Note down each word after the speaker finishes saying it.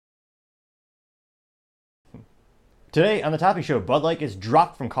Today on the Topping Show, Bud Light is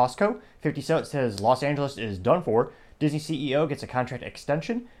dropped from Costco. 50 Cent says Los Angeles is done for. Disney CEO gets a contract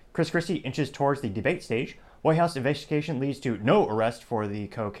extension. Chris Christie inches towards the debate stage. Whitehouse investigation leads to no arrest for the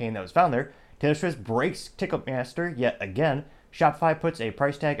cocaine that was found there. Taylor Swift breaks Ticketmaster yet again. Shopify puts a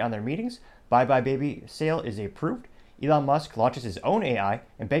price tag on their meetings. Bye Bye Baby sale is approved. Elon Musk launches his own AI.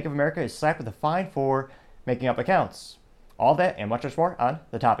 And Bank of America is slapped with a fine for making up accounts. All that and much more on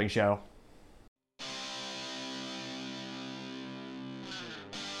The Topping Show.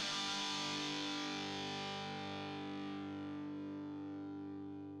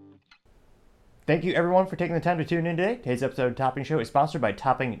 Thank you, everyone, for taking the time to tune in today. Today's episode of Topping Show is sponsored by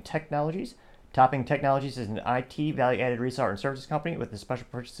Topping Technologies. Topping Technologies is an IT value-added reseller and services company with a special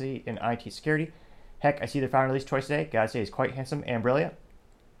specialty in IT security. Heck, I see their founder at least twice a day. Gotta say, he's quite handsome and brilliant.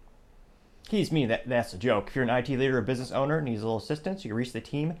 He's me, that's a joke. If you're an IT leader or business owner and needs a little assistance, you can reach the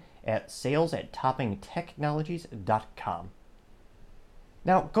team at sales@toppingtechnologies.com.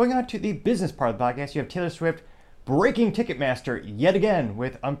 Now, going on to the business part of the podcast, you have Taylor Swift breaking Ticketmaster yet again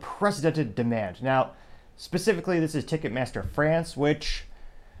with unprecedented demand. Now, specifically, this is Ticketmaster France, which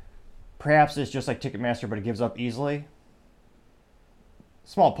perhaps is just like Ticketmaster, but it gives up easily.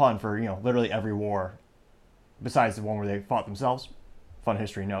 Small pun for, literally every war, besides the one where they fought themselves. Fun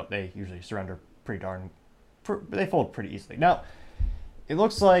history note, they usually surrender they fold pretty easily. Now, it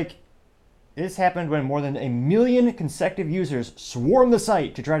looks like this happened when more than 1 million consecutive users swarmed the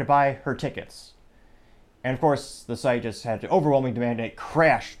site to try to buy her tickets. And of course, the site just had overwhelming demand and it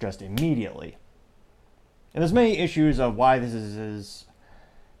crashed just immediately. And there's many issues of why this is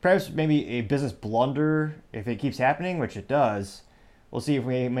perhaps maybe a business blunder if it keeps happening, which it does. We'll see if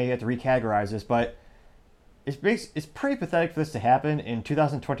we may have to recategorize this, but it's pretty pathetic for this to happen in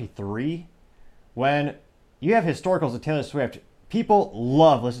 2023 when you have historicals of Taylor Swift. People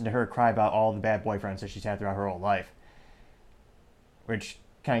love listening to her cry about all the bad boyfriends that she's had throughout her whole life, which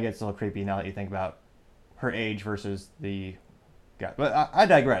kind of gets a little creepy now that you think about her age versus the guy. But I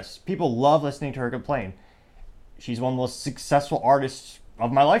digress. People love listening to her complain. She's one of the most successful artists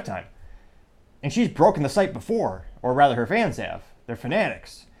of my lifetime. And she's broken the site before, or rather her fans have. They're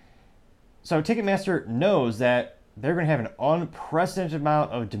fanatics. So Ticketmaster knows that they're going to have an unprecedented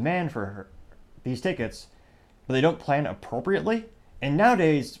amount of demand for these tickets, but they don't plan appropriately. And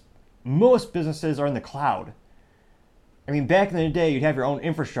nowadays, most businesses are in the cloud. I mean, back in the day, you'd have your own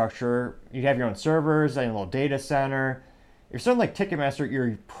infrastructure, you'd have your own servers, and a little data center. If you're something like Ticketmaster,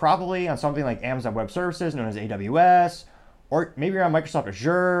 you're probably on something like Amazon Web Services, known as AWS, or maybe you're on Microsoft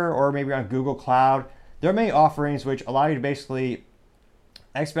Azure, or maybe you're on Google Cloud. There are many offerings which allow you to basically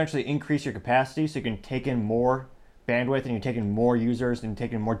exponentially increase your capacity so you can take in more bandwidth and you take in more users and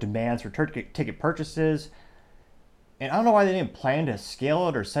take in more demands for ticket purchases. And I don't know why they didn't plan to scale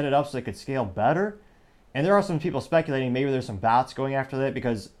it or set it up so they could scale better. And there are some people speculating maybe there's some bots going after that,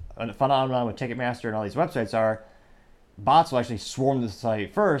 because a phenomenon with Ticketmaster and all these websites are bots will actually swarm the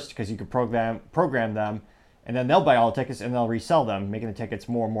site first because you can program them, and then they'll buy all the tickets and they'll resell them, making the tickets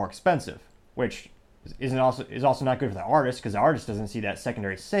more and more expensive, which is also not good for the artist because the artist doesn't see that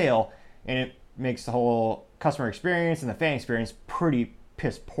secondary sale, and it makes the whole customer experience and the fan experience pretty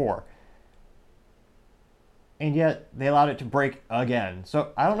piss poor. And yet they allowed it to break again.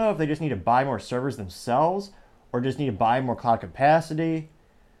 So I don't know if they just need to buy more servers themselves, or just need to buy more cloud capacity,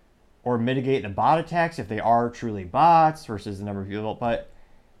 or mitigate the bot attacks if they are truly bots versus the number of people. But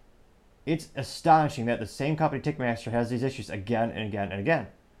it's astonishing that the same company, Ticketmaster, has these issues again and again and again.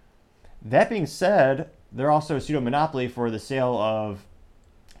 That being said, they're also a pseudo-monopoly for the sale of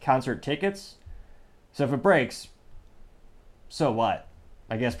concert tickets. So if it breaks, so what?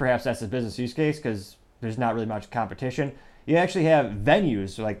 I guess perhaps that's the business use case because there's not really much competition. You actually have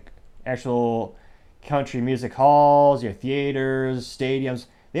venues like actual country music halls, your theaters, stadiums.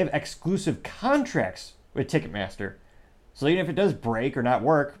 They have exclusive contracts with Ticketmaster. So even if it does break or not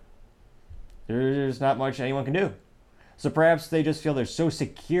work, there's not much anyone can do. So perhaps they just feel they're so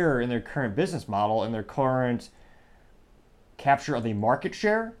secure in their current business model and their current capture of the market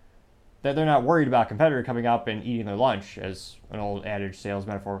share that they're not worried about a competitor coming up and eating their lunch, as an old adage sales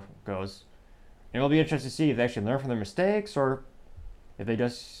metaphor goes. And it'll be interesting to see if they actually learn from their mistakes or if they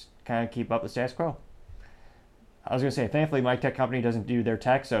just kind of keep up the status quo. I was going to say, thankfully, my tech company doesn't do their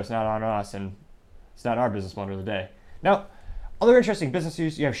tech, so it's not on us, and it's not our business blunder of the day. Now, other interesting business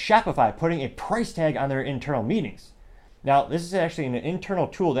news, you have Shopify putting a price tag on their internal meetings. Now, this is actually an internal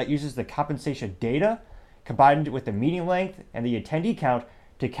tool that uses the compensation data combined with the meeting length and the attendee count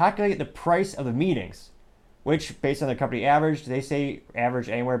to calculate the price of the meetings, which, based on the company average, they say average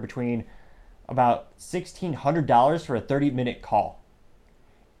anywhere between about $1,600 for a 30-minute call.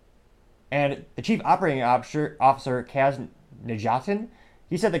 And the chief operating officer Kaz Najatin,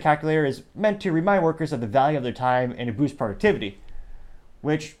 he said the calculator is meant to remind workers of the value of their time and to boost productivity,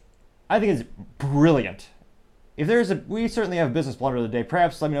 which I think is brilliant. If we certainly have a business blunder of the day.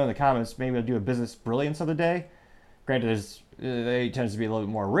 Perhaps let me know in the comments. Maybe I'll do a business brilliance of the day. Granted, they tends to be a little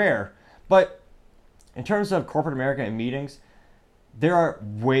bit more rare, but in terms of corporate America and meetings, there are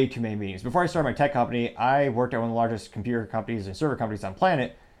way too many meetings. Before I started my tech company, I worked at one of the largest computer companies and server companies on the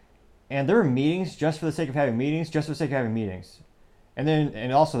planet, and there were meetings just for the sake of having meetings, just for the sake of having meetings.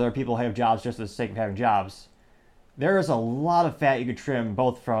 And also there are people who have jobs just for the sake of having jobs. There is a lot of fat you could trim,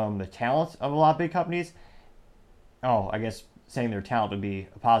 both from the talent of a lot of big companies. Oh, I guess saying their talent would be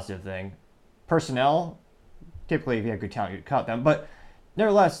a positive thing. Personnel, typically if you have good talent, you'd cut them. But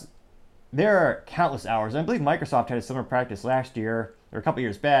nevertheless, there are countless hours. And I believe Microsoft had a similar practice last year or a couple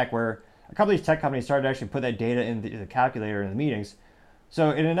years back where a couple of these tech companies started to actually put that data in the calculator in the meetings.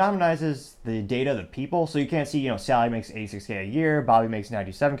 So it anonymizes the data of the people. So you can't see, Sally makes 86K a year, Bobby makes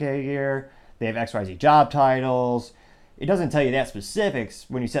 97K a year. They have XYZ job titles. It doesn't tell you that specifics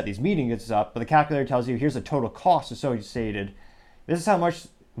when you set these meetings up, but the calculator tells you here's the total cost associated. This is how much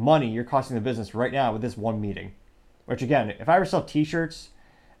money you're costing the business right now with this one meeting. Which again, if I ever sell t-shirts,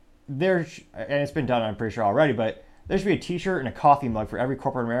 and it's been done I'm pretty sure already, but there should be a t-shirt and a coffee mug for every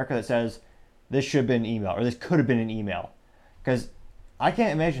corporate America that says this should have been an email or this could have been an email. Because I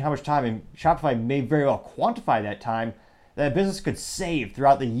can't imagine how much time, and Shopify may very well quantify that time, that a business could save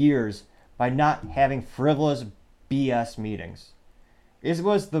throughout the years by not having frivolous BS meetings. It was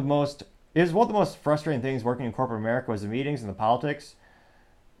one of the most frustrating things working in corporate America was the meetings and the politics,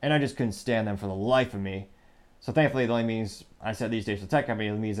 and I just couldn't stand them for the life of me. So thankfully, the only means I set these days for the tech company,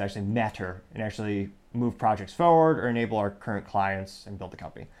 the means actually matter and actually move projects forward or enable our current clients and build the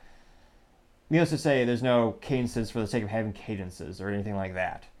company. Needless to say, there's no cadences for the sake of having cadences or anything like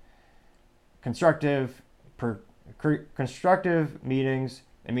that. Constructive meetings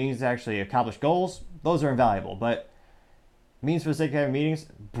and meetings that actually accomplish goals, those are invaluable. But meetings for the sake of having meetings,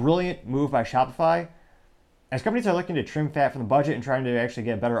 brilliant move by Shopify. As companies are looking to trim fat from the budget and trying to actually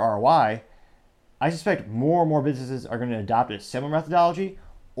get better ROI, I suspect more and more businesses are going to adopt a similar methodology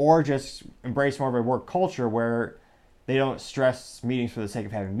or just embrace more of a work culture where they don't stress meetings for the sake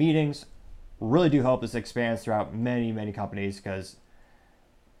of having meetings. Really do hope this expands throughout many, many companies because,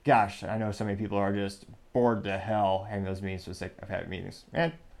 gosh, I know so many people are just bored to hell having those meetings for the sake of having meetings.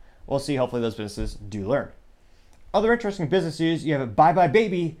 And we'll see. Hopefully those businesses do learn. Other interesting business news, you have Bye Bye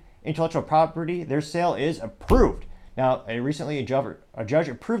Baby intellectual property. Their sale is approved. Now, recently a judge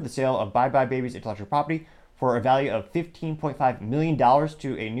approved the sale of Bye Bye Baby's intellectual property for a value of $15.5 million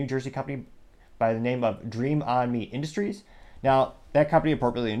to a New Jersey company by the name of Dream On Me Industries. Now, that company,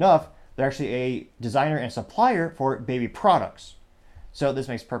 appropriately enough, they're actually a designer and supplier for baby products. So this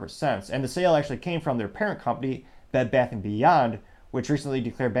makes perfect sense. And the sale actually came from their parent company, Bed Bath & Beyond, which recently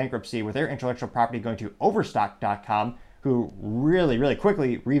declared bankruptcy with their intellectual property going to Overstock.com, who really, really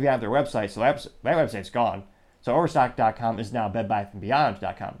quickly revamped their website. So that website's gone. So Overstock.com is now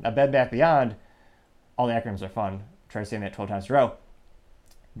BedBathBeyond.com. Now, Bed Bath Beyond, all the acronyms are fun. Try saying that 12 times in a row.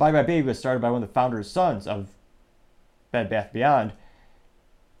 Bye Bye Baby was started by one of the founders' sons of Bed Bath Beyond.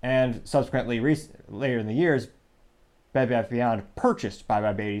 And subsequently, later in the years, Bed Bath Beyond purchased Bye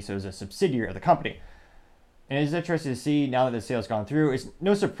Bye Baby, so it was a subsidiary of the company. And it's interesting to see now that the sale's gone through. It's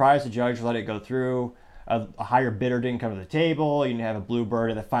no surprise the judge let it go through. A higher bidder didn't come to the table. You didn't have a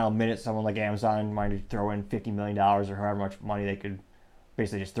bluebird at the final minute. Someone like Amazon wanted to throw in $50 million or however much money they could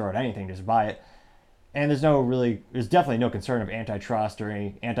basically just throw at anything just to buy it. And there's definitely no concern of antitrust or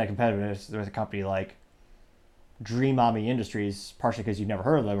any anti-competitiveness with a company like Dream On Me Industries, partially because you've never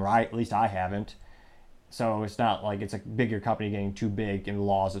heard of them, or at least I haven't. So it's not like it's a bigger company getting too big in the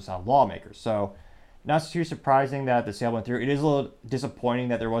laws of some lawmakers. So not too surprising that the sale went through. It is a little disappointing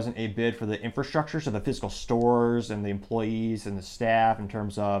that there wasn't a bid for the infrastructure, so the physical stores and the employees and the staff, in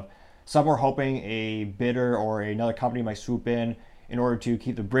terms of some were hoping a bidder or another company might swoop in order to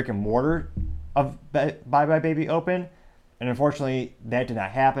keep the brick and mortar of Bye Bye Baby open. And unfortunately, that did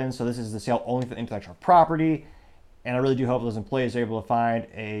not happen. So this is the sale only for the intellectual property. And I really do hope those employees are able to find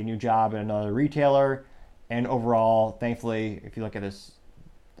a new job at another retailer. And overall, thankfully, if you look at this,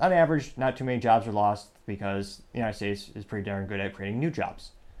 on average, not too many jobs are lost because the United States is pretty darn good at creating new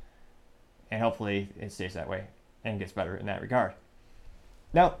jobs. And hopefully it stays that way and gets better in that regard.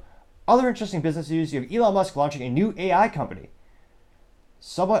 Now, other interesting business news, you have Elon Musk launching a new AI company.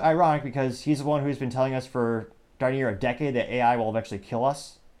 Somewhat ironic because he's the one who's been telling us for darn near a decade that AI will eventually kill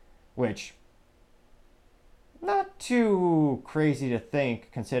us, which not too crazy to think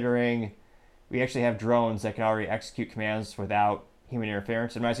considering we actually have drones that can already execute commands without human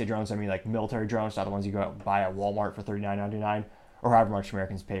interference. And when I say drones, I mean like military drones, not the ones you go out and buy at Walmart for $39.99 or however much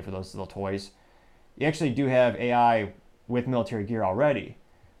Americans pay for those little toys. You actually do have AI with military gear already.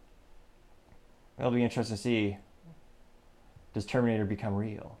 It'll be interesting to see, does Terminator become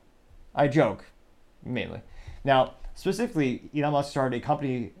real? I joke, mainly. Now, specifically, Elon Musk started a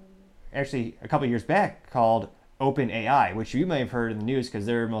company actually a couple of years back called OpenAI, which you may have heard in the news because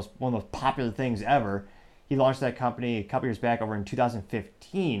they're one of the most popular things ever. He launched that company a couple years back over in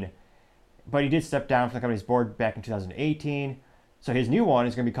 2015, but he did step down from the company's board back in 2018. So his new one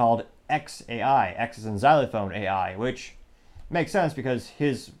is going to be called XAI. X is in xylophone AI, which makes sense because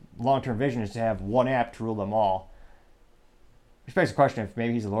his long-term vision is to have one app to rule them all. Which begs the question if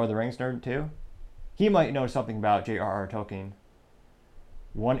maybe he's a Lord of the Rings nerd too. He might know something about J.R.R. Tolkien.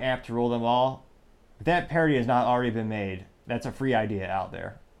 One app to rule them all. If that parody has not already been made, that's a free idea out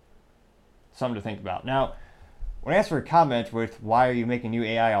there. Something to think about. Now, when asked for a comment with why are you making new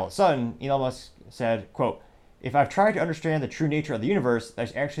AI all of a sudden, Elon Musk said, quote, "If I've tried to understand the true nature of the universe,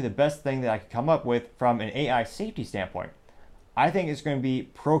 that's actually the best thing that I could come up with from an AI safety standpoint. I think it's going to be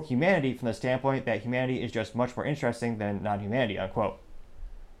pro-humanity from the standpoint that humanity is just much more interesting than non-humanity," unquote.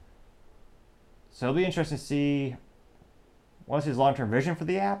 So it'll be interesting to see what's his long-term vision for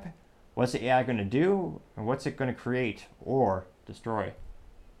the app, what's the AI going to do, and what's it going to create or destroy.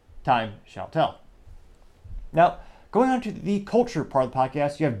 Time shall tell. Now, going on to the culture part of the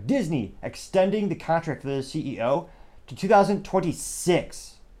podcast, you have Disney extending the contract for the CEO to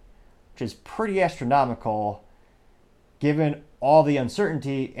 2026, which is pretty astronomical given all the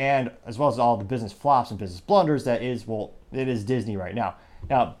uncertainty and as well as all the business flops and business blunders that is, well, it is Disney right now.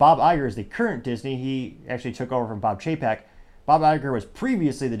 Now, Bob Iger is the current Disney. He actually took over from Bob Chapek. Bob Iger was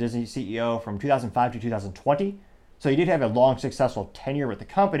previously the Disney CEO from 2005 to 2020. So he did have a long, successful tenure with the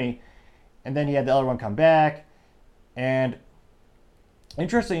company. And then he had the other one come back. And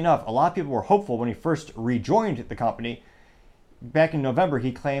interestingly enough, a lot of people were hopeful when he first rejoined the company. Back in November,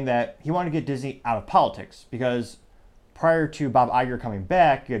 he claimed that he wanted to get Disney out of politics because prior to Bob Iger coming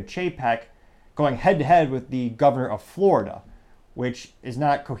back, you had Chapek going head-to-head with the governor of Florida, which is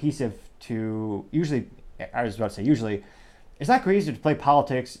not cohesive to usually, I was about to say usually, it's not cohesive to play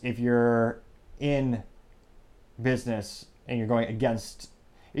politics if you're in business and you're going against,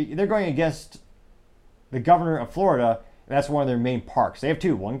 they're going against the governor of Florida, and that's one of their main parks. They have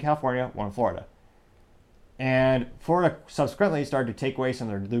two, one in California, one in Florida. And Florida subsequently started to take away some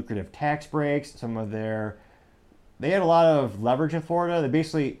of their lucrative tax breaks, they had a lot of leverage in Florida. They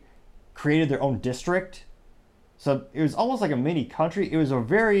basically created their own district. So it was almost like a mini country. It was a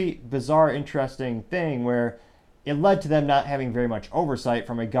very bizarre, interesting thing where it led to them not having very much oversight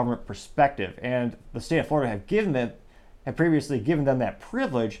from a government perspective. And the state of Florida had previously given them that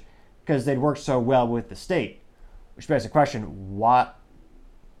privilege because they'd worked so well with the state. Which begs the question, why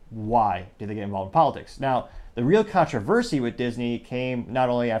did they get involved in politics? Now, the real controversy with Disney came not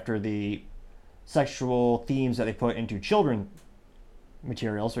only after the sexual themes that they put into children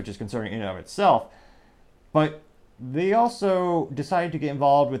materials, which is concerning in and of itself, but they also decided to get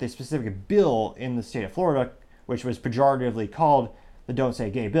involved with a specific bill in the state of Florida, which was pejoratively called the Don't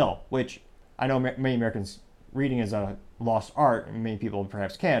Say Gay bill, which I know many Americans reading is a lost art, and many people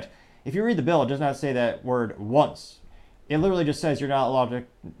perhaps can't. If you read the bill, it does not say that word once. It literally just says you're not allowed to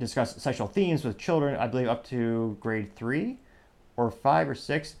discuss sexual themes with children, I believe up to grade 3 or 5 or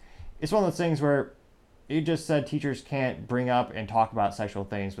 6. It's one of those things where it just said teachers can't bring up and talk about sexual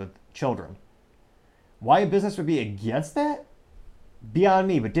things with children. Why a business would be against that? Beyond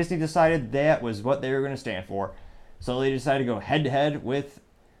me, but Disney decided that was what they were going to stand for. So they decided to go head-to-head with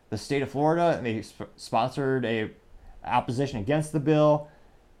the state of Florida, and they sponsored a opposition against the bill.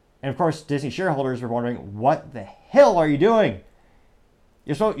 And of course, Disney shareholders were wondering, what the hell are you doing?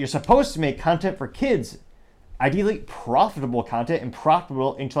 You're supposed to make content for kids. Ideally, profitable content and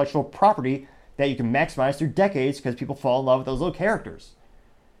profitable intellectual property that you can maximize through decades because people fall in love with those little characters.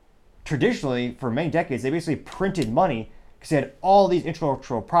 Traditionally, for many decades, they basically printed money because they had all these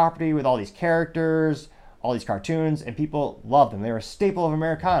intellectual property with all these characters, all these cartoons, and people loved them. They were a staple of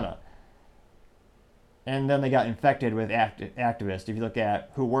Americana. And then they got infected with activists. If you look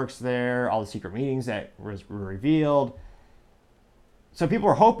at who works there, all the secret meetings that were revealed. So people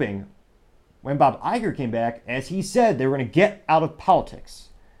were hoping when Bob Iger came back, as he said, they were going to get out of politics.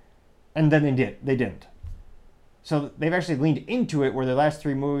 And then they didn't. So they've actually leaned into it where their last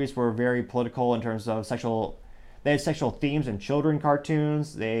 3 movies were very political in terms of they had sexual themes in children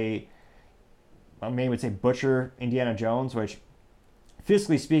cartoons. They, many would say, butcher Indiana Jones, which,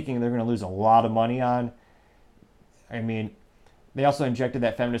 fiscally speaking, they're going to lose a lot of money on. I mean, they also injected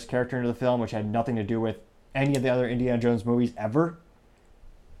that feminist character into the film, which had nothing to do with any of the other Indiana Jones movies ever.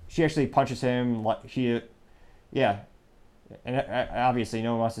 She actually punches him. Yeah, and obviously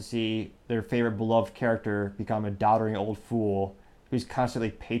no one wants to see their favorite beloved character become a doddering old fool who's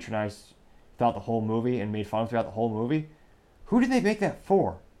constantly patronized throughout the whole movie and made fun of throughout the whole movie. Who did they make that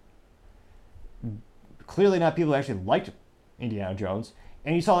for? Clearly not people who actually liked Indiana Jones.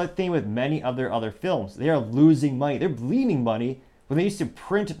 And you saw that theme with many of their other films. They are losing money. They're bleeding money when they used to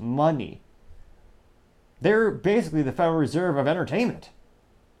print money. They're basically the Federal Reserve of entertainment.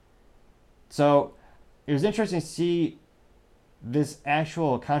 So it was interesting to see this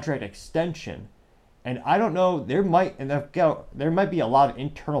actual contract extension. And I don't know, there might be a lot of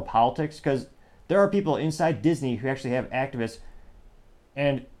internal politics because there are people inside Disney who actually have activists.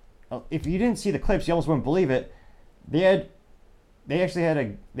 And if you didn't see the clips, you almost wouldn't believe it. They said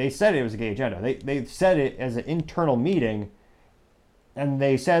it was a gay agenda. They said it as an internal meeting, and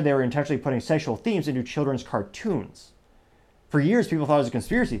they said they were intentionally putting sexual themes into children's cartoons. For years, people thought it was a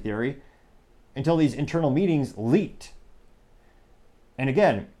conspiracy theory until these internal meetings leaked. And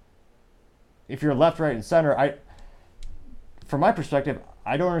again, if you're left, right, and center, from my perspective,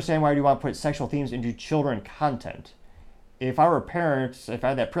 I don't understand why you want to put sexual themes into children content. If I were a parent, if I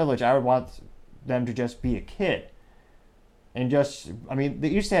had that privilege, I would want them to just be a kid. And they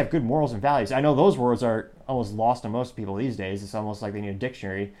used to have good morals and values. I know those words are almost lost on most people these days. It's almost like they need a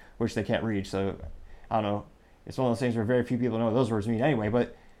dictionary, which they can't read. So, I don't know. It's one of those things where very few people know what those words mean anyway.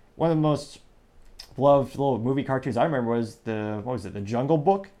 But one of the most loved little movie cartoons I remember was The Jungle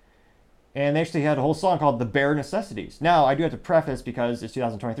Book. And they actually had a whole song called The Bare Necessities. Now, I do have to preface, because it's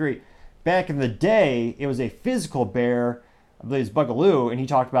 2023, back in the day, it was a physical bear, I believe it's Bugaloo, and he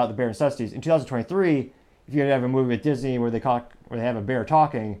talked about the bare necessities. In 2023, if you have a movie with Disney where they have a bear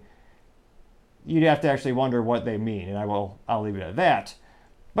talking, you'd have to actually wonder what they mean, and I'll leave it at that.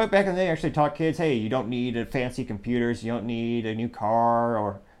 But back in the day, they actually taught kids, hey, you don't need a fancy computers, you don't need a new car,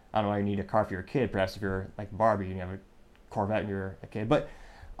 or I don't know, you need a car for your kid. Perhaps if you're like Barbie and you have a Corvette and you're a kid. But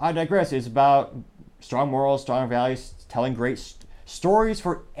I digress. It's about strong morals, strong values, telling great stories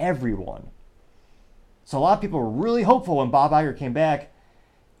for everyone. So a lot of people were really hopeful when Bob Iger came back,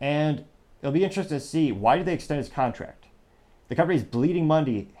 and it'll be interesting to see, why did they extend his contract? The company's bleeding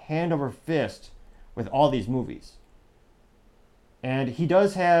money hand over fist with all these movies. And he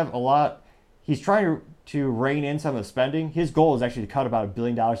does have a lot. He's trying to rein in some of the spending. His goal is actually to cut about $1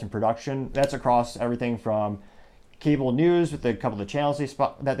 billion in production. That's across everything from cable news with a couple of the channels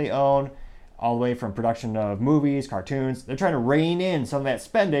that they own, all the way from production of movies, cartoons. They're trying to rein in some of that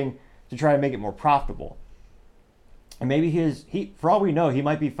spending to try to make it more profitable. And maybe for all we know, he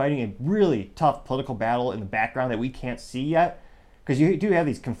might be fighting a really tough political battle in the background that we can't see yet. Because you do have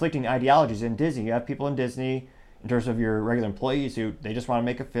these conflicting ideologies in Disney. You have people in Disney, in terms of your regular employees, who they just want to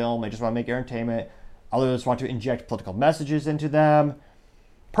make a film, they just want to make entertainment. Others want to inject political messages into them.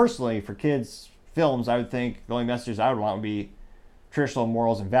 Personally, for kids' films, I would think the only messages I would want would be traditional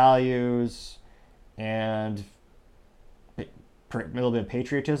morals and values, and a little bit of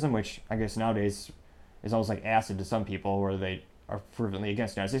patriotism, which I guess nowadays is almost like acid to some people, where they are fervently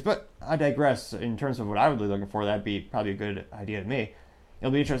against the United States. But I digress. In terms of what I would be looking for, that'd be probably a good idea to me.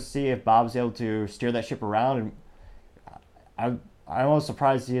 It'll be interesting to see if Bob's able to steer that ship around. And I'm almost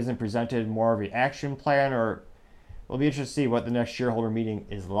surprised he hasn't presented more of an action plan, or it'll be interesting to see what the next shareholder meeting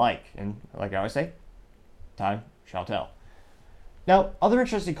is like. And like I always say, time shall tell. Now, other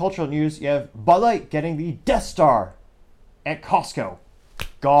interesting cultural news, you have Bud Light getting the Death Star at Costco.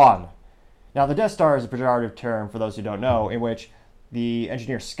 Gone. Now, the Death Star is a pejorative term, for those who don't know, in which the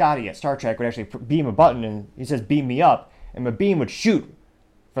engineer Scotty at Star Trek would actually beam a button, and he says, beam me up, and the beam would shoot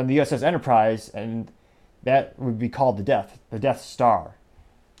from the USS Enterprise, and that would be called the Death Star.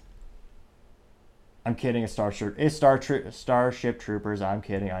 I'm kidding, it's Starship Troopers, I'm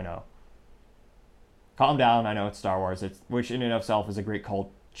kidding, I know. Calm down, I know it's Star Wars, which in and of itself is a great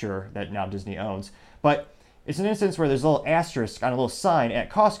culture that now Disney owns. But it's an instance where there's a little asterisk on a little sign at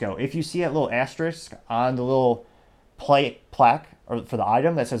Costco. If you see that little asterisk on the little plaque or for the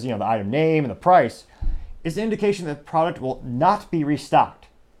item that says, the item name and the price, it's an indication that the product will not be restocked.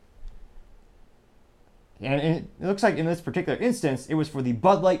 And it looks like in this particular instance, it was for the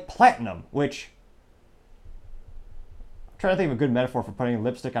Bud Light Platinum, which, I'm trying to think of a good metaphor for putting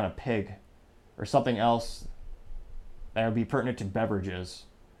lipstick on a pig, or something else that would be pertinent to beverages.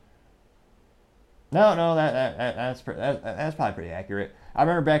 No, that's probably pretty accurate. I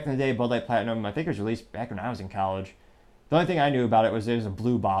remember back in the day, Bud Light Platinum, I think it was released back when I was in college. The only thing I knew about it was a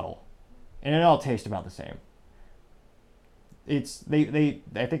blue bottle, and it all tastes about the same.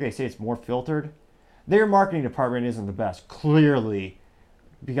 I think they say it's more filtered. Their marketing department isn't the best. Clearly,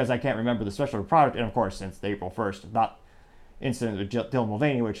 because I can't remember the special product, and of course, since the April 1st, that incident with Dylan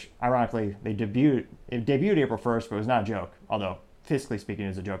Mulvaney, which ironically it debuted April 1st, but it was not a joke, although fiscally speaking, it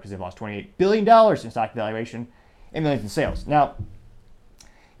is a joke because they've lost $28 billion in stock valuation and millions in sales. Now,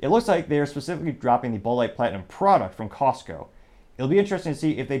 it looks like they are specifically dropping the Bud Light Platinum product from Costco. It'll be interesting to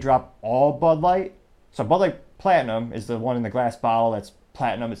see if they drop all Bud Light. So Bud Light Platinum is the one in the glass bottle that's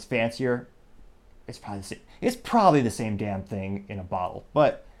platinum. It's fancier. It's probably the same damn thing in a bottle.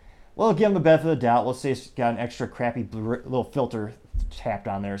 But we'll give them the benefit of the doubt. Let's say it's got an extra crappy little filter tapped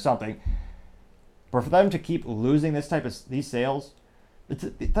on there or something. But for them to keep losing these sales,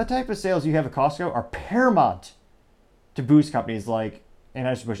 the type of sales you have at Costco are paramount to boost companies like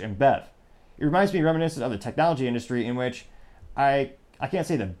Anheuser-Busch and Bev. It reminds me reminiscent of the technology industry, in which I can't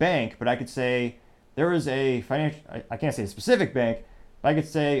say the bank, but I could say there was a I can't say a specific bank, but I could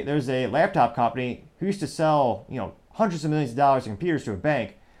say there's a laptop company who used to sell, hundreds of millions of dollars in computers to a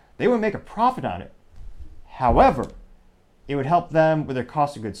bank. They wouldn't make a profit on it. However, it would help them with their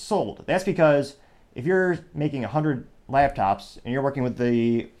cost of goods sold. That's because if you're making 100 laptops and you're working with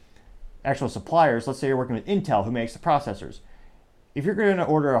the actual suppliers, let's say you're working with Intel, who makes the processors. If you're going to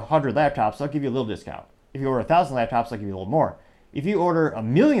order 100 laptops, they'll give you a little discount. If you order 1,000 laptops, they'll give you a little more. If you order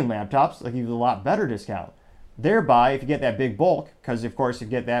 1,000,000 laptops, they'll give you a lot better discount. Thereby, if you get that big bulk, because of course, if you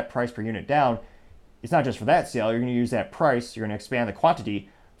get that price per unit down, it's not just for that sale. You're going to use that price. You're going to expand the quantity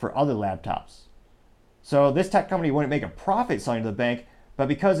for other laptops. So this tech company wouldn't make a profit selling to the bank, but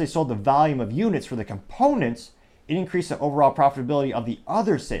because they sold the volume of units for the components, it increased the overall profitability of the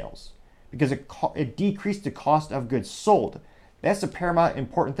other sales because it decreased the cost of goods sold. That's the paramount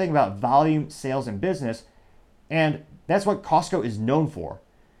important thing about volume sales in business, and that's what Costco is known for.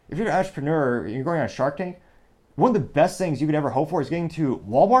 If you're an entrepreneur and you're going on Shark Tank, one of the best things you could ever hope for is getting to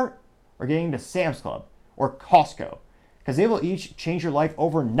Walmart or getting to Sam's Club or Costco, because they will each change your life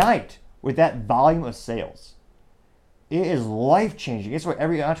overnight with that volume of sales. It is life-changing. It's what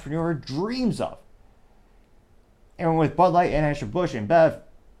every entrepreneur dreams of. And with Bud Light, Anheuser-Busch, and Bev,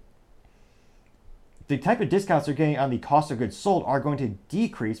 the type of discounts they're getting on the cost of goods sold are going to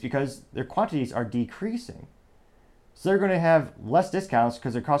decrease because their quantities are decreasing. So they're going to have less discounts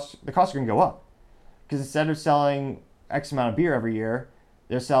because the costs are going to go up. Because instead of selling X amount of beer every year,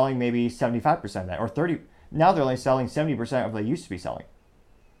 they're selling maybe 75% of that, or 30%. Now they're only selling 70% of what they used to be selling.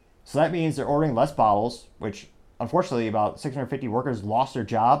 So that means they're ordering less bottles, which unfortunately about 650 workers lost their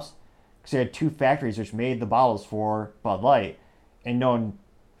jobs because they had two factories which made the bottles for Bud Light, and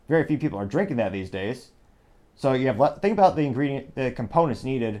very few people are drinking that these days. So you have, think about the components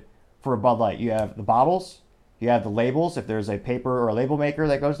needed for a Bud Light. You have the bottles, you have the labels. If there's a paper or a label maker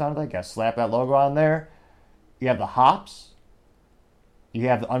that goes down to that, you gotta slap that logo on there. You have the hops. You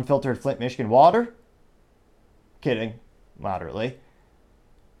have the unfiltered Flint, Michigan water. Kidding, moderately.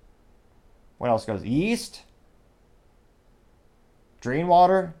 What else goes? Yeast, drain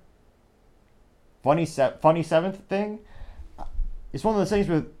water, funny seventh thing. It's one of those things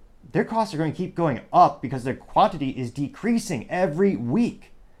where their costs are going to keep going up because their quantity is decreasing every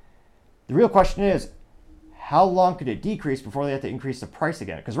week. The real question is, how long could it decrease before they have to increase the price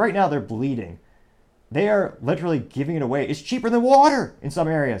again? Because right now they're bleeding. They are literally giving it away. It's cheaper than water in some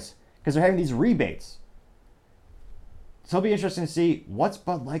areas because they're having these rebates. So it'll be interesting to see what's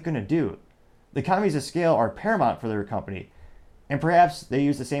Bud Light going to do. The economies of scale are paramount for their company. And perhaps they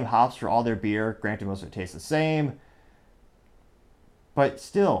use the same hops for all their beer. Granted, most of it tastes the same. But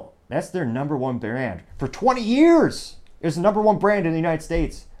still, that's their number one brand. For 20 years, it was the number one brand in the United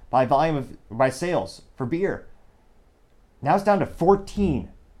States by sales for beer. Now it's down to 14.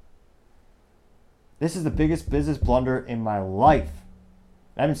 This is the biggest business blunder in my life.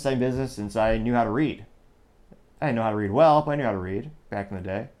 I've been studying business since I knew how to read. I didn't know how to read well, but I knew how to read back in the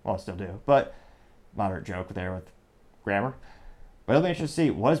day. Well, I still do, but moderate joke there with grammar. But it'll be interesting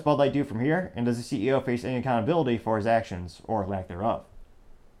to see, what does Bud Light do from here, and does the CEO face any accountability for his actions or lack thereof?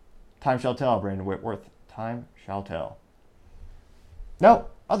 Time shall tell, Brandon Whitworth. Time shall tell. Now,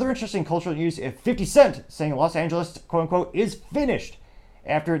 other interesting cultural news, 50 Cent saying Los Angeles, quote unquote, is finished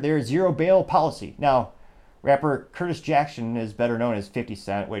after their zero bail policy. Now, rapper Curtis Jackson is better known as 50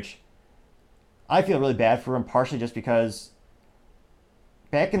 Cent, which I feel really bad for him, partially just because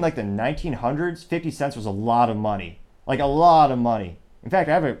back in like the 1900s, 50 cents was a lot of money. Like a lot of money. In fact,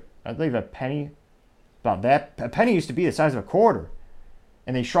 I believe a penny, about that. A penny used to be the size of a quarter.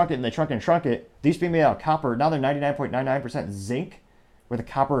 And they shrunk it and they shrunk it and shrunk it. They used to be made out of copper. Now they're 99.99% zinc with a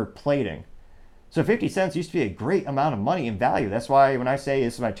copper plating. So 50 cents used to be a great amount of money in value. That's why when I say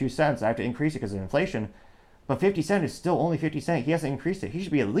this is my 2 cents, I have to increase it because of inflation. But 50 cents is still only 50 cents. He hasn't increased it. He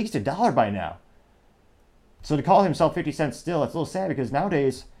should be at least $1 by now. So to call himself 50 cents still, it's a little sad because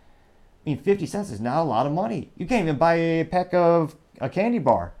nowadays, 50 cents is not a lot of money. You can't even buy a pack of a candy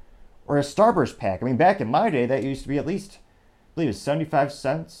bar or a Starburst pack. Back in my day, that used to be at least, I believe it was 75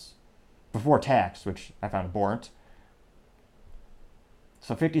 cents before tax, which I found abhorrent.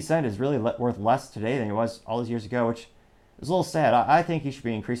 So 50 cents is really worth less today than it was all those years ago, which is a little sad. I think he should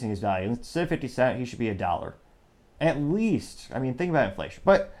be increasing his value. Instead of 50 cents, he should be $1. At least. Think about inflation.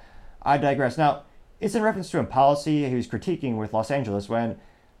 But I digress. Now, it's in reference to a policy he was critiquing with Los Angeles when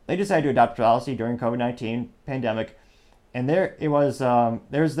they decided to adopt a policy during COVID-19 pandemic. And there was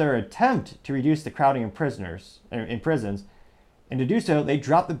their attempt to reduce the crowding in prisons. And to do so, they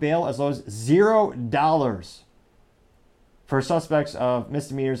dropped the bail as low as $0 for suspects of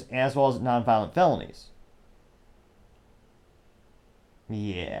misdemeanors as well as nonviolent felonies.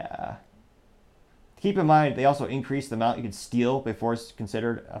 Yeah. Keep in mind, they also increased the amount you could steal before it's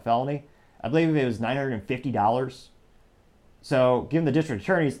considered a felony. I believe it was $950. So, given the district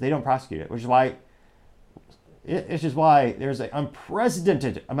attorneys, they don't prosecute it, which is why it's just why there's an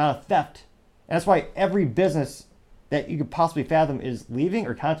unprecedented amount of theft. And that's why every business that you could possibly fathom is leaving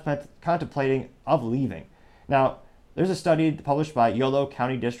or contemplating of leaving. Now, there's a study published by Yolo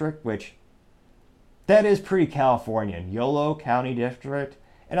County District, which that is pretty Californian. Yolo County District.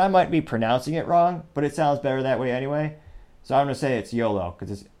 And I might be pronouncing it wrong, but it sounds better that way anyway. So I'm going to say it's YOLO,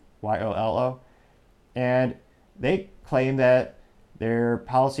 because it's YOLO. And they claim that their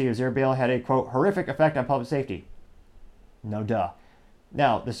policy of zero bail had a, quote, horrific effect on public safety. No duh.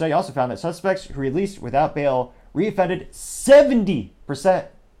 Now, the study also found that suspects who released without bail reoffended 70%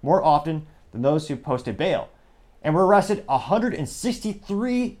 more often than those who posted bail, and were arrested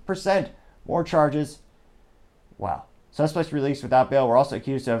 163% more charges. Wow. Suspects released without bail were also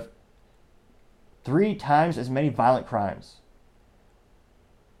accused of 3 times as many violent crimes.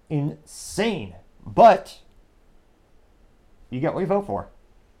 Insane. But you get what you vote for.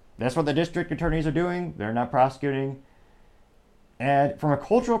 That's what the district attorneys are doing. They're not prosecuting. And from a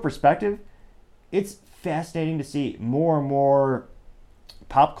cultural perspective, it's fascinating to see more and more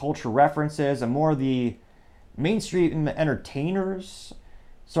pop culture references and more of the mainstream entertainers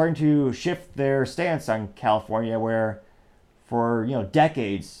starting to shift their stance on California, where for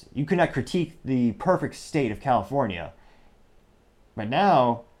decades you could not critique the perfect state of California. But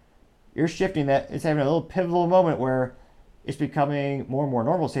now you're shifting that. It's having a little pivotal moment where it's becoming more and more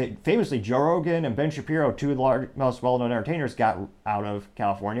normal. Famously, Joe Rogan and Ben Shapiro, 2 of the most well-known entertainers, got out of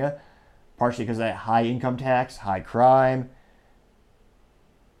California, partially because of that high income tax, high crime.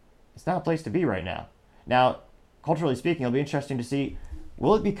 It's not a place to be right now. Now, culturally speaking, it'll be interesting to see,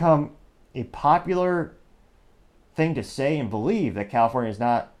 will it become a popular thing to say and believe that California is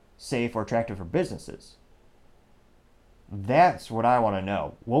not safe or attractive for businesses? That's what I want to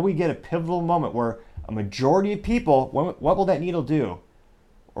know. Will we get a pivotal moment where a majority of people, what will that needle do?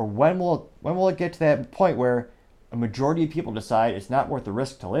 Or when will it get to that point where a majority of people decide it's not worth the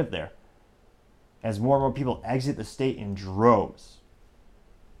risk to live there, as more and more people exit the state in droves?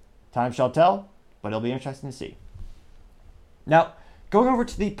 Time shall tell, but it'll be interesting to see. Now, going over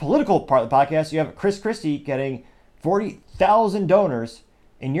to the political part of the podcast, you have Chris Christie getting 40,000 donors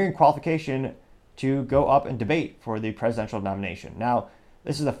and nearing qualification to go up and debate for the presidential nomination. Now,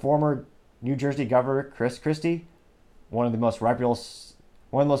 this is the former New Jersey governor, Chris Christie, one of the most reputable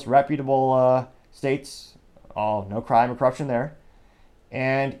states. Oh, no crime or corruption there.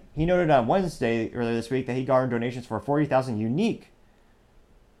 And he noted on Wednesday earlier this week that he garnered donations for 40,000 unique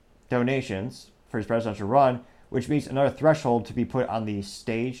donations for his presidential run, which means another threshold to be put on the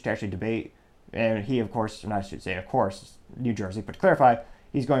stage to actually debate. And he, of course, and I should say, of course, New Jersey, but to clarify,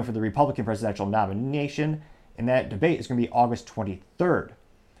 he's going for the Republican presidential nomination, and that debate is going to be August 23rd.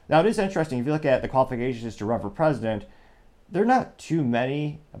 Now, it is interesting, if you look at the qualifications to run for president, they're not too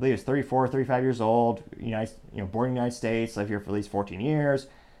many. I believe it's 34, 35 years old, born in the United States, lived here for at least 14 years.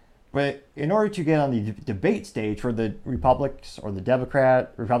 But in order to get on the debate stage for the Republicans or the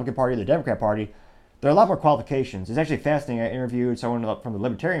Republican Party or the Democrat Party, there are a lot more qualifications. It's actually fascinating. I interviewed someone from the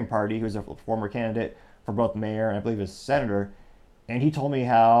Libertarian Party who's a former candidate for both mayor and I believe as senator, and he told me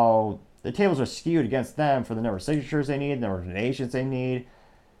how the tables are skewed against them for the number of signatures they need, the number of donations they need.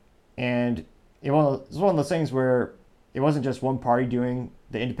 And it's one of those things where it wasn't just one party doing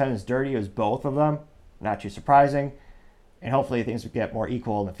the independents dirty, it was both of them. Not too surprising. And hopefully things will get more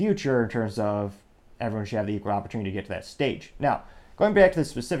equal in the future in terms of everyone should have the equal opportunity to get to that stage. Now, going back to the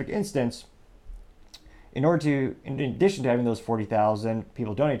specific instance, in addition to having those 40,000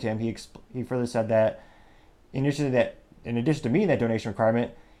 people donate to him, he further said that in addition to meeting that donation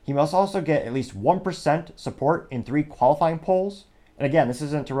requirement, he must also get at least 1% support in 3 qualifying polls. And again, this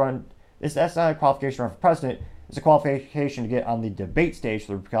isn't to run That's not a qualification to run for president. It's a qualification to get on the debate stage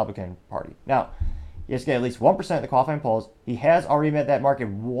for the Republican Party. Now, he has to get at least 1% of the qualifying polls. He has already met that mark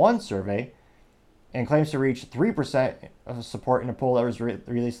in one survey and claims to reach 3% of support in a poll that was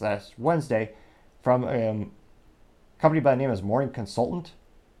released last Wednesday from a company by the name of Morning Consultant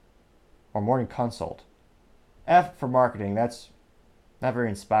or Morning Consult. F for marketing. That's not very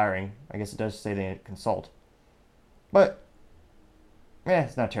inspiring. I guess it does say they consult. But,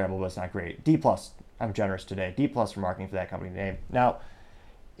 it's not terrible, but it's not great. D+. I'm generous today. D+ for marketing for that company name. Now,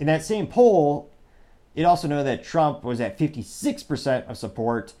 in that same poll, it also noted that Trump was at 56% of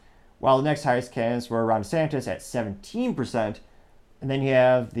support, while the next highest candidates were Ron DeSantis at 17%. And then you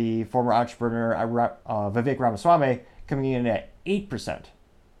have the former entrepreneur Vivek Ramaswamy coming in at 8%.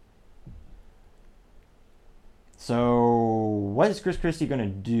 So what is Chris Christie going to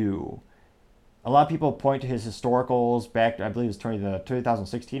do? A lot of people point to his historicals back to, I believe it was the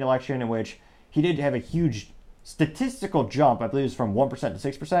 2016 election, in which he did have a huge statistical jump. I believe it was from 1%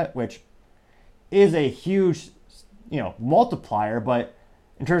 to 6%, which is a huge, multiplier. But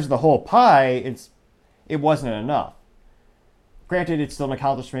in terms of the whole pie, it wasn't enough. Granted, it's still an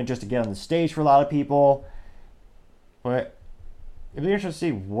accomplishment just to get on the stage for a lot of people. But it'd be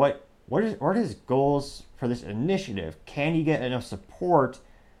interesting to see what are his goals for this initiative. Can he get enough support?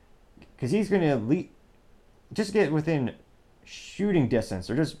 Because he's going to just get within shooting distance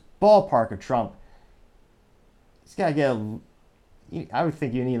or just ballpark of Trump. He's got to get, I would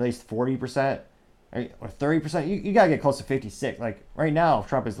think you need at least 40% or 30%. You got to get close to 56. Like right now,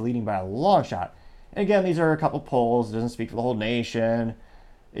 Trump is leading by a long shot. And again, these are a couple polls. It doesn't speak for the whole nation.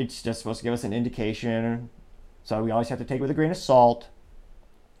 It's just supposed to give us an indication. So we always have to take it with a grain of salt.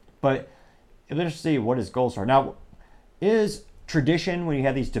 But it'll be interesting to see what his goals are. Now, is tradition when you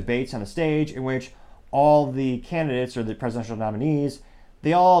have these debates on the stage in which all the candidates or the presidential nominees,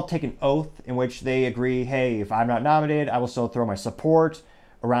 they all take an oath in which they agree, hey, if I'm not nominated, I will still throw my support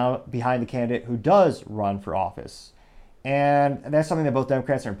around behind the candidate who does run for office. And that's something that both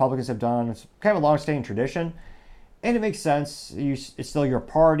Democrats and Republicans have done. It's kind of a long-standing tradition. And it makes sense. It's still your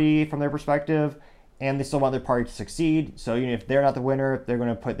party from their perspective, and they still want their party to succeed. So even if they're not the winner, they're going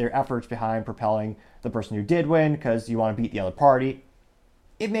to put their efforts behind propelling the person who did win because you want to beat the other party.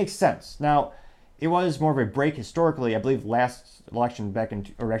 It makes sense. Now, it was more of a break historically. I believe last election back in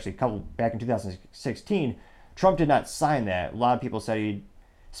 2016, Trump did not sign that. A lot of people said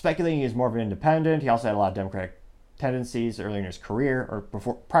speculating he was more of an independent. He also had a lot of Democratic tendencies earlier in his career or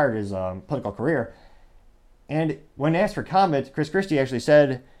prior to his political career. And when asked for comment, Chris Christie actually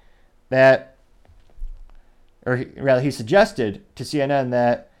said that, or rather he suggested to CNN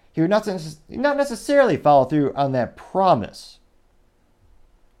that he would not necessarily follow through on that promise.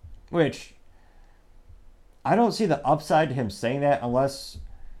 Which, I don't see the upside to him saying that unless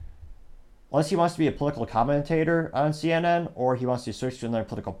he wants to be a political commentator on CNN or he wants to switch to another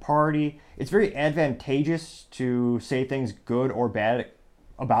political party. It's very advantageous to say things good or bad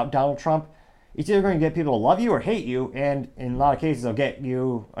about Donald Trump. It's either going to get people to love you or hate you, and in a lot of cases, they'll get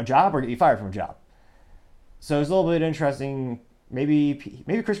you a job or get you fired from a job. So it's a little bit interesting. Maybe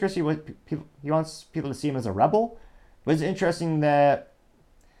Chris Christie he wants people to see him as a rebel, but it's interesting that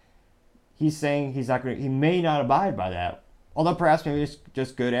he's saying he may not abide by that. Although perhaps maybe it's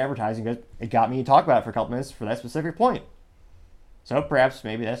just good advertising because it got me to talk about it for a couple minutes for that specific point. So perhaps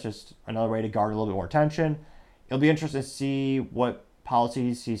maybe that's just another way to garner a little bit more attention. It'll be interesting to see what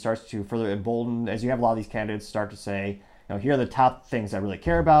policies he starts to further embolden as you have a lot of these candidates start to say, here are the top things I really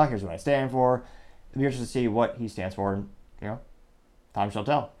care about. Here's what I stand for. It'll be interesting to see what he stands for. And, time shall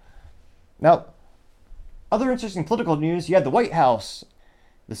tell. Now, other interesting political news. You had the Whitehouse,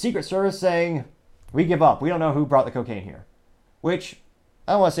 the Secret Service saying, we give up. We don't know who brought the cocaine here. Which,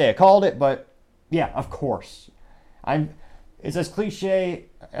 I don't want to say I called it, but yeah, of course. It's as cliche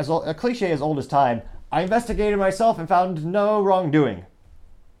as old as time. I investigated myself and found no wrongdoing.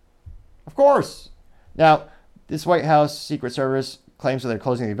 Of course. Now, this White House Secret Service claims that they're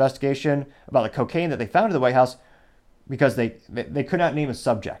closing the investigation about the cocaine that they found in the White House because they could not name a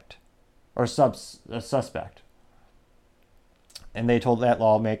subject or a suspect. And they told that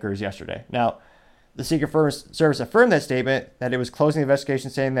lawmakers yesterday. Now, the Secret Service affirmed that statement, that it was closing the investigation,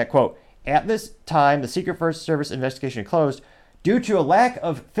 saying that, quote, at this time, the Secret Service investigation closed due to a lack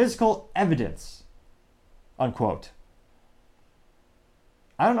of physical evidence, unquote.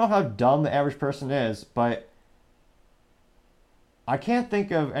 I don't know how dumb the average person is, but I can't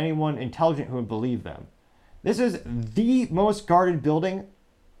think of anyone intelligent who would believe them. This is the most guarded building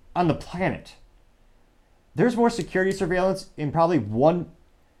on the planet. There's more security surveillance in probably one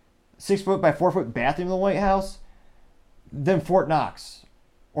 6-foot by 4-foot bathroom in the White House than Fort Knox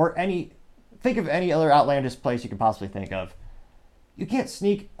or think of any other outlandish place you could possibly think of. You can't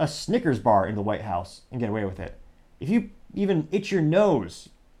sneak a Snickers bar into the White House and get away with it. If you even itch your nose,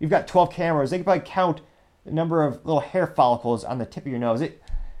 you've got 12 cameras. They can probably count the number of little hair follicles on the tip of your nose.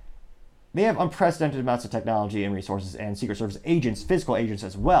 They have unprecedented amounts of technology and resources and Secret Service agents, physical agents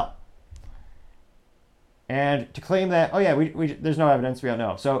as well. And to claim that, oh yeah, there's no evidence, we don't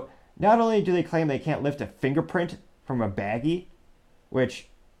know. So not only do they claim they can't lift a fingerprint from a baggie, which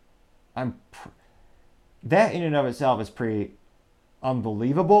that in and of itself is pretty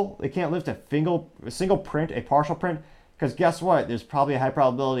unbelievable. They can't lift a single print, a partial print, because guess what? There's probably a high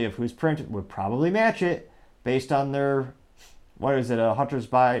probability of whose print would probably match it based on their, hunter's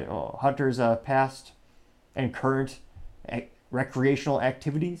past and current recreational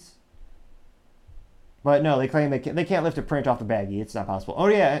activities. But no, they claim they can't lift a print off the baggie. It's not possible. Oh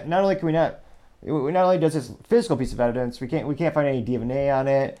yeah, not only does this physical piece of evidence, we can't find any DNA on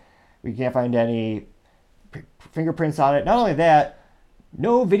it. We can't find any fingerprints on it. Not only that,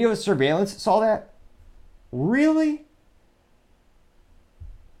 no video surveillance saw that. Really?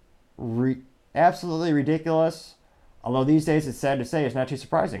 Absolutely ridiculous. Although these days it's sad to say it's not too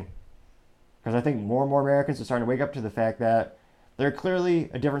surprising. Because I think more and more Americans are starting to wake up to the fact that there are clearly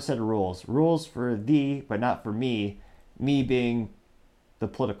a different set of rules. Rules for thee, but not for me. Me being the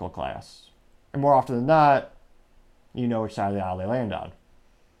political class. And more often than not, you know which side of the aisle they land on.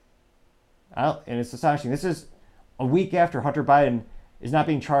 And it's astonishing. This is a week after Hunter Biden is not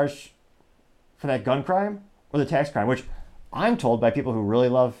being charged for that gun crime or the tax crime, which I'm told by people who really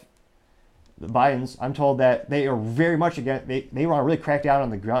love the Bidens, I'm told that they are very much against, they want to really crack down on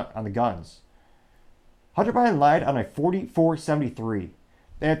the guns. Hunter Biden lied on a 4473.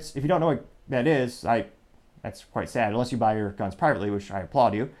 If you don't know what that is, that's quite sad, unless you buy your guns privately, which I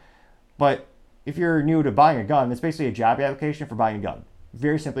applaud you. But if you're new to buying a gun, it's basically a job application for buying a gun.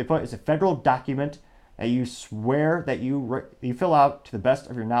 Very simply put, it's a federal document that you swear that you fill out to the best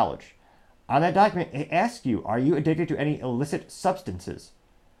of your knowledge. On that document, it asks you, are you addicted to any illicit substances?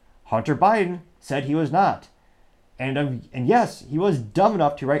 Hunter Biden said he was not. And yes, he was dumb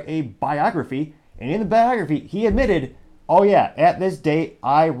enough to write a biography. And in the biography, he admitted, oh yeah, at this date,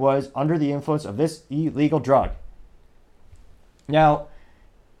 I was under the influence of this illegal drug. Now,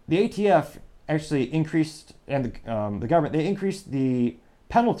 the ATF actually increased, and the government, they increased the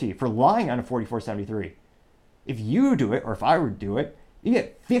penalty for lying on a 4473. If you do it, or if I would do it, you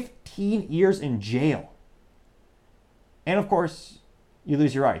get 15 years in jail. And of course, you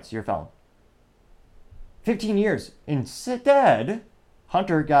lose your rights. You're a felon. 15 years. Instead,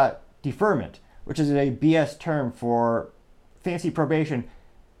 Hunter got deferment, which is a BS term for fancy probation.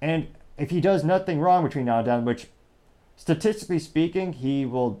 And if he does nothing wrong between now and then, which statistically speaking, he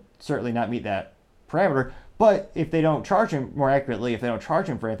will certainly not meet that parameter. But if they don't charge him, more accurately, if they don't charge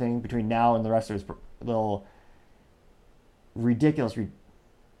him for anything between now and the rest of his little ridiculous,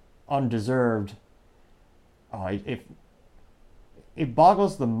 undeserved, it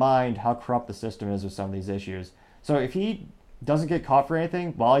boggles the mind how corrupt the system is with some of these issues. So if he doesn't get caught for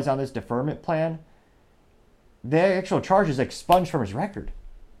anything while he's on this deferment plan, the actual charge is expunged from his record.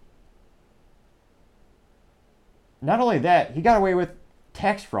 Not only that, he got away with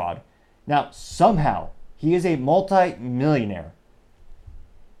tax fraud. Now, somehow, he is a multi-millionaire.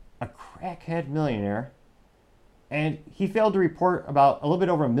 A crackhead millionaire. And he failed to report about a little bit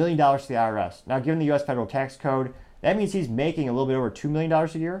over $1 million to the IRS. Now, given the U.S. federal tax code, that means he's making a little bit over $2 million a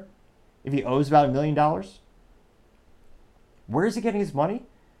year. If he owes about $1 million. Where is he getting his money?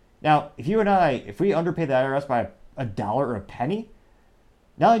 Now, if you and I, if we underpay the IRS by a dollar or a penny,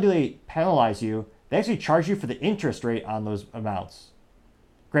 not only do they penalize you, they actually charge you for the interest rate on those amounts.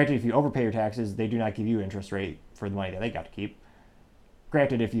 Granted, if you overpay your taxes, they do not give you interest rate for the money that they got to keep.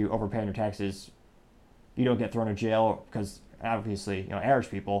 Granted, if you overpay on your taxes, you don't get thrown in jail because obviously, average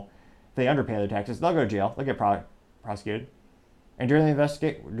people, if they underpay their taxes, they'll go to jail. They'll get prosecuted. And during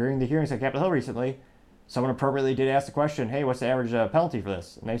the hearings at Capitol Hill recently, someone appropriately did ask the question, hey, what's the average penalty for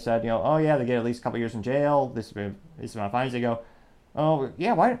this? And they said, oh yeah, they get at least a couple years in jail, this amount of fines. They go, oh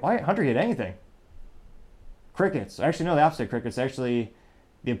yeah, why Hunter get anything? Crickets. Actually, no, the opposite. Crickets. Actually,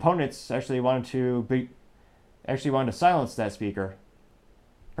 the opponents actually wanted to silence that speaker,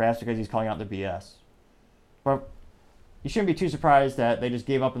 perhaps because he's calling out the BS. But you shouldn't be too surprised that they just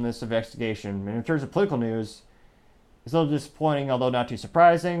gave up on this investigation. And in terms of political news, it's a little disappointing, although not too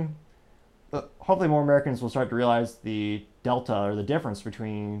surprising. But hopefully more Americans will start to realize the delta or the difference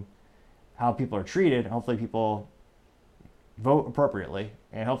between how people are treated. Hopefully people vote appropriately.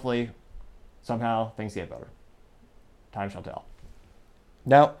 And hopefully somehow things get better. Time shall tell.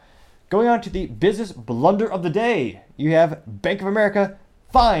 Now, going on to the business blunder of the day. You have Bank of America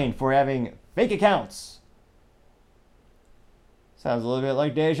fined for having fake accounts. Sounds a little bit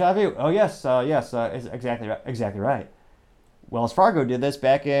like deja vu. Oh, yes, it's exactly right. Wells Fargo did this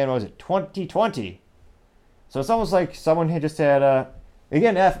back in, 2020? So it's almost like someone had just had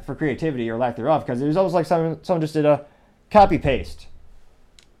again, F for creativity or lack thereof, because it was almost like someone just did a copy-paste.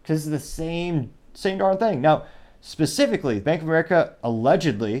 Because it's the same darn thing. Now, specifically, Bank of America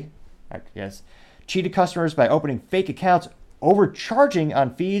allegedly, cheated customers by opening fake accounts, overcharging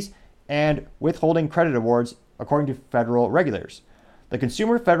on fees, and withholding credit awards, according to federal regulators. The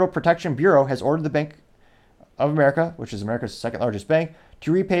Consumer Federal Protection Bureau has ordered the Bank of America, which is America's second largest bank,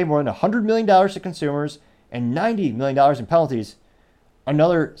 to repay more than $100 million to consumers and $90 million in penalties.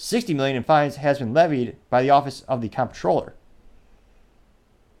 Another $60 million in fines has been levied by the Office of the Comptroller.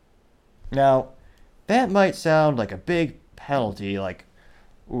 Now, that might sound like a big penalty, like,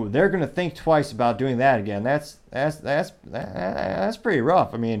 ooh, they're going to think twice about doing that again. That's pretty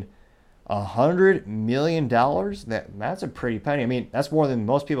rough. I mean, $100 million? That's a pretty penny. I mean, that's more than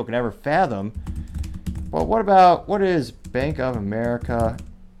most people can ever fathom. But what is Bank of America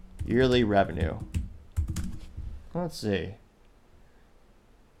yearly revenue? Let's see.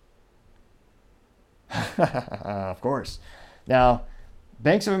 Of course. Now,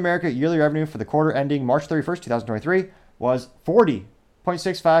 Banks of America yearly revenue for the quarter ending March 31st, 2023 was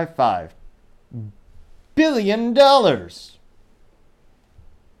 $40.655 billion.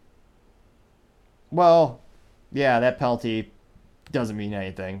 Well, yeah, that penalty doesn't mean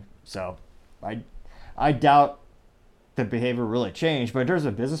anything. So I doubt the behavior really changed. But in terms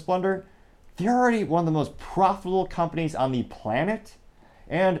of business blunder, they're already one of the most profitable companies on the planet.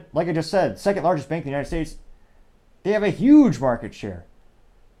 And like I just said, second largest bank in the United States, they have a huge market share.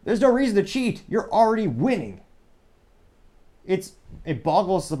 There's no reason to cheat. You're already winning. It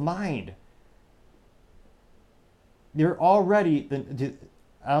boggles the mind. You're already,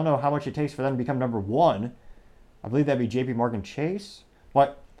 I don't know how much it takes for them to become number one. I believe that'd be JP Morgan Chase.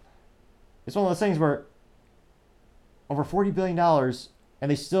 But it's one of those things where over $40 billion, and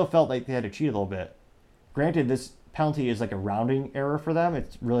they still felt like they had to cheat a little bit. Granted, this penalty is like a rounding error for them.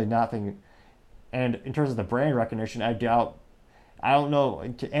 It's really nothing. And in terms of the brand recognition, I don't know,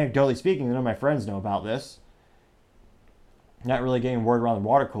 anecdotally speaking, none of my friends know about this. Not really getting word around the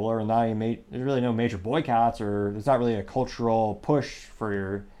water cooler, and there's really no major boycotts, or there's not really a cultural push for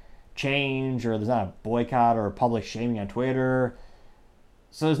your change, or there's not a boycott or a public shaming on Twitter.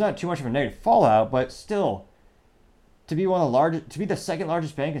 So there's not too much of a negative fallout, but still, to be the second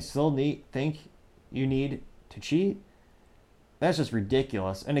largest bank and still think you need to cheat, that's just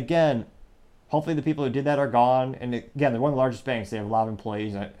ridiculous. And again, hopefully the people who did that are gone. And again, they're one of the largest banks. They have a lot of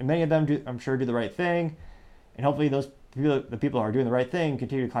employees, and many of them I'm sure do the right thing. And hopefully the people who are doing the right thing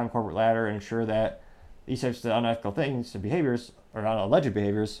continue to climb the corporate ladder and ensure that these types of unethical things and behaviors, or alleged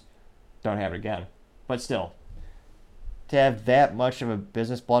behaviors, don't happen again. But still, to have that much of a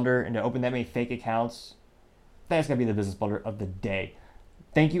business blunder and to open that many fake accounts, that's going to be the business blunder of the day.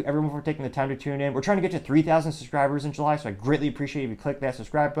 Thank you, everyone, for taking the time to tune in. We're trying to get to 3,000 subscribers in July, so I greatly appreciate if you click that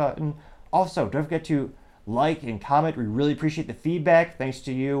subscribe button. Also, don't forget to like and comment. We really appreciate the feedback. Thanks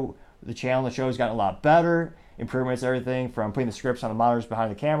to you, the channel, the show has gotten a lot better. Improvements, everything from putting the scripts on the monitors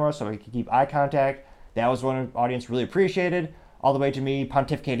behind the camera so we can keep eye contact. That was one the audience really appreciated. All the way to me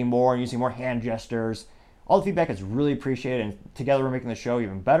pontificating more and using more hand gestures. All the feedback is really appreciated, and together we're making the show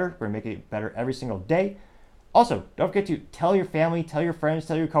even better. We're making it better every single day. Also, don't forget to tell your family, tell your friends,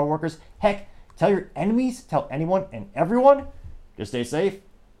 tell your coworkers, heck, tell your enemies, tell anyone and everyone. Just stay safe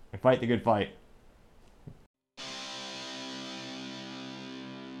and fight the good fight.